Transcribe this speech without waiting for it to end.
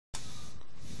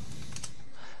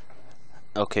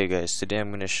Okay guys, today I'm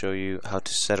going to show you how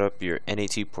to set up your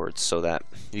NAT ports so that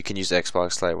you can use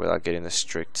Xbox Live without getting the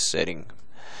strict setting.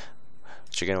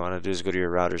 What you're going to want to do is go to your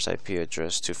router's IP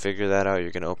address. To figure that out,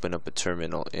 you're going to open up a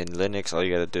terminal. In Linux, all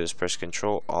you got to do is press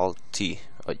Ctrl Alt T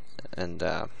and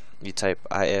you type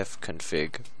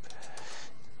ifconfig.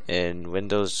 In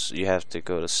Windows, you have to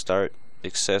go to Start,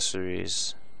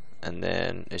 Accessories, and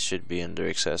then it should be under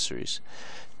Accessories.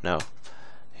 Now,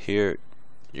 here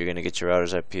you're going to get your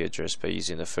router's IP address by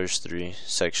using the first three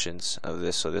sections of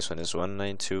this. So this one is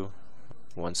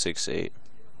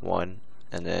 192.168.1,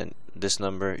 and then this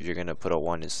number you're going to put a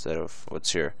 1 instead of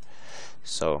what's here.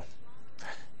 So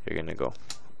you're going to go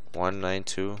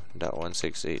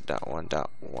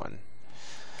 192.168.1.1.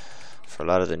 For a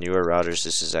lot of the newer routers,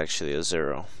 this is actually a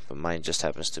 0, but mine just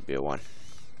happens to be a 1.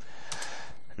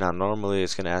 Now normally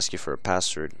it's going to ask you for a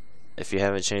password. If you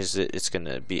haven't changed it, it's going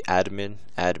to be admin,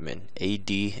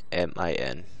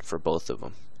 ADMIN for both of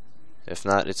them. If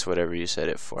not, it's whatever you set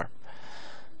it for.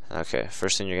 Okay,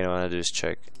 first thing you're going to want to do is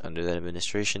check under the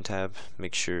administration tab,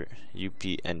 make sure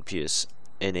UPnP is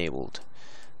enabled.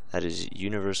 That is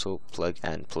Universal Plug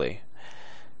and Play.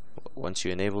 Once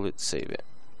you enable it, save it.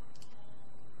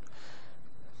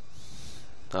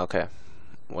 Okay,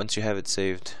 once you have it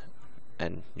saved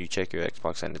and you check your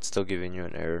Xbox and it's still giving you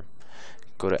an error,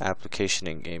 go to Application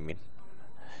and Gaming.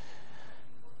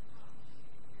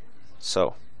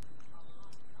 So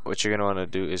what you're going to want to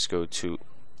do is go to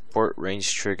Port Range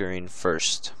Triggering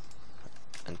first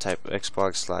and type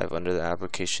Xbox Live under the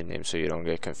application name so you don't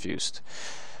get confused.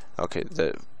 Okay,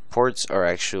 the ports are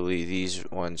actually these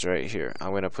ones right here. I'm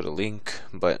going to put a link,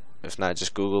 but if not,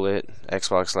 just Google it.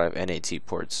 Xbox Live NAT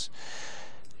ports.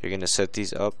 You're going to set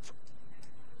these up.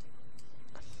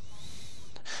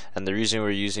 And the reason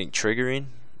we're using triggering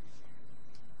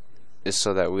is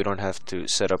so that we don't have to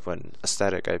set up a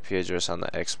static IP address on the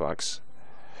Xbox.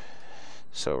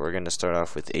 So we're going to start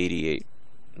off with 88.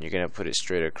 And you're going to put it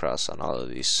straight across on all of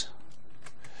these.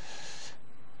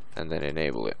 And then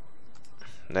enable it.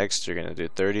 Next, you're going to do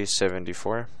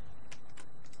 3074.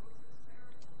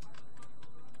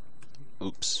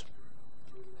 Oops.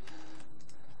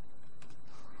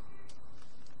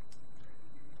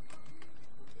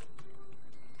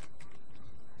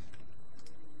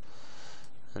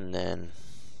 And then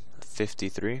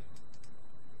 53.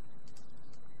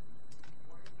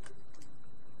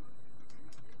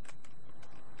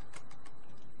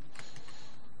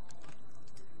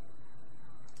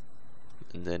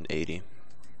 And then 80.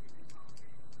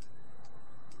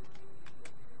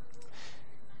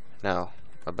 Now,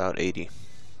 about 80.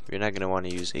 You're not going to want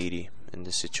to use 80 in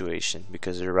this situation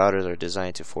because your routers are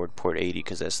designed to forward port 80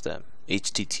 because that's the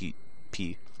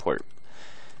HTTP port,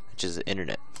 which is the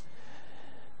internet.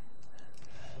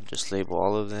 Just label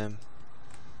all of them,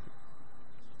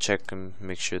 check them,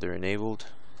 make sure they're enabled,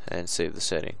 and save the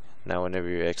setting. Now whenever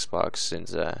your Xbox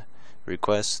sends a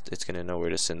request, it's going to know where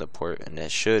to send the port, and that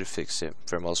should fix it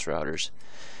for most routers.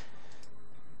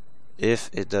 If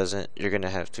it doesn't, you're going to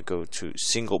have to go to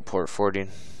single port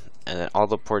forwarding, and then all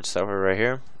the ports that were right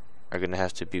here are going to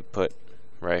have to be put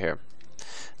right here.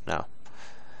 Now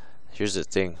here's the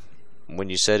thing, when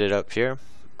you set it up here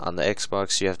on the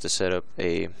Xbox, you have to set up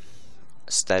a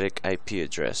static IP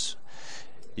address.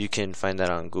 You can find that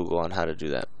on Google on how to do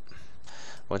that.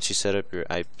 Once you set up your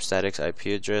static IP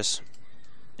address,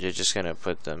 you're just gonna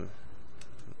put them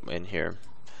in here.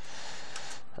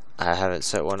 I haven't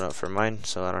set one up for mine,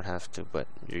 so I don't have to, but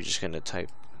you're just gonna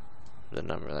type the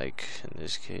number, like in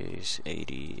this case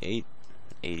 88,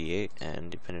 and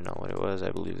depending on what it was,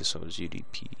 I believe this one was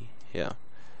UDP, yeah,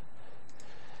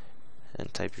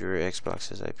 and type your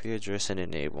Xbox's IP address and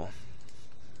enable.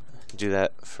 Do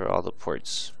that for all the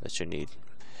ports that you need,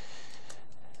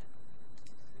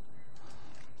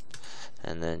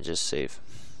 and then just save.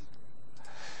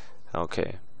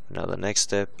 Okay, now the next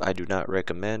step I do not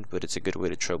recommend, but it's a good way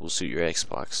to troubleshoot your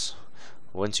Xbox.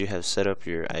 Once you have set up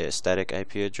your static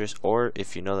IP address, or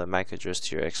if you know the MAC address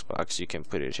to your Xbox, you can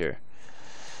put it here.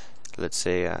 Let's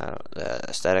say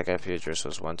the static IP address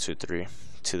was 123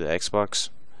 to the Xbox.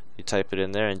 You type it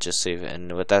in there and just save it,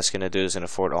 and what that's going to do is going to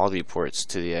forward all the ports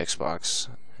to the Xbox,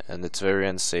 and it's very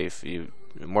unsafe.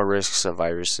 More risks of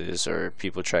viruses or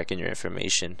people tracking your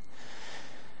information,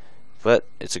 but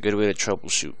it's a good way to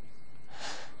troubleshoot.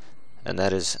 And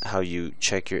that is how you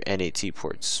check your NAT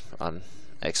ports on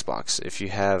Xbox. If you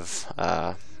have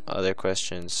other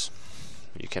questions,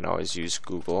 you can always use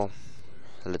Google.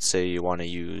 Let's say you want to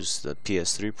use the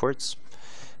PS3 ports,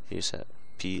 use that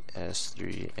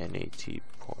PS3 NAT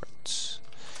ports.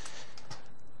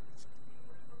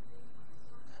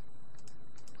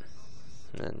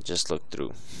 And then just look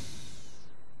through.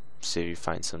 See if you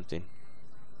find something.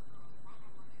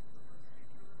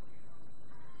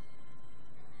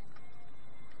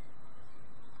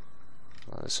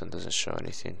 Well, this one doesn't show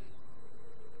anything.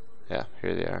 Yeah,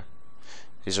 here they are.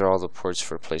 These are all the ports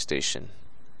for PlayStation.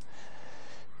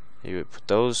 You would put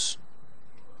those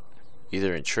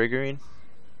either in triggering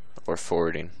or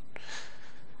forwarding.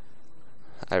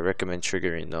 I recommend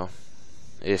triggering though,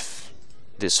 if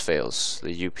this fails,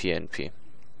 the UPnP.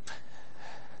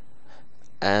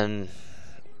 And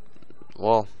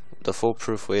well, the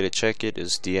foolproof way to check it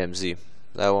is DMZ.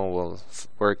 That one will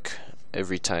work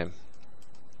every time.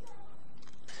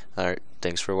 Alright,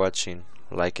 thanks for watching.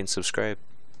 Like and subscribe.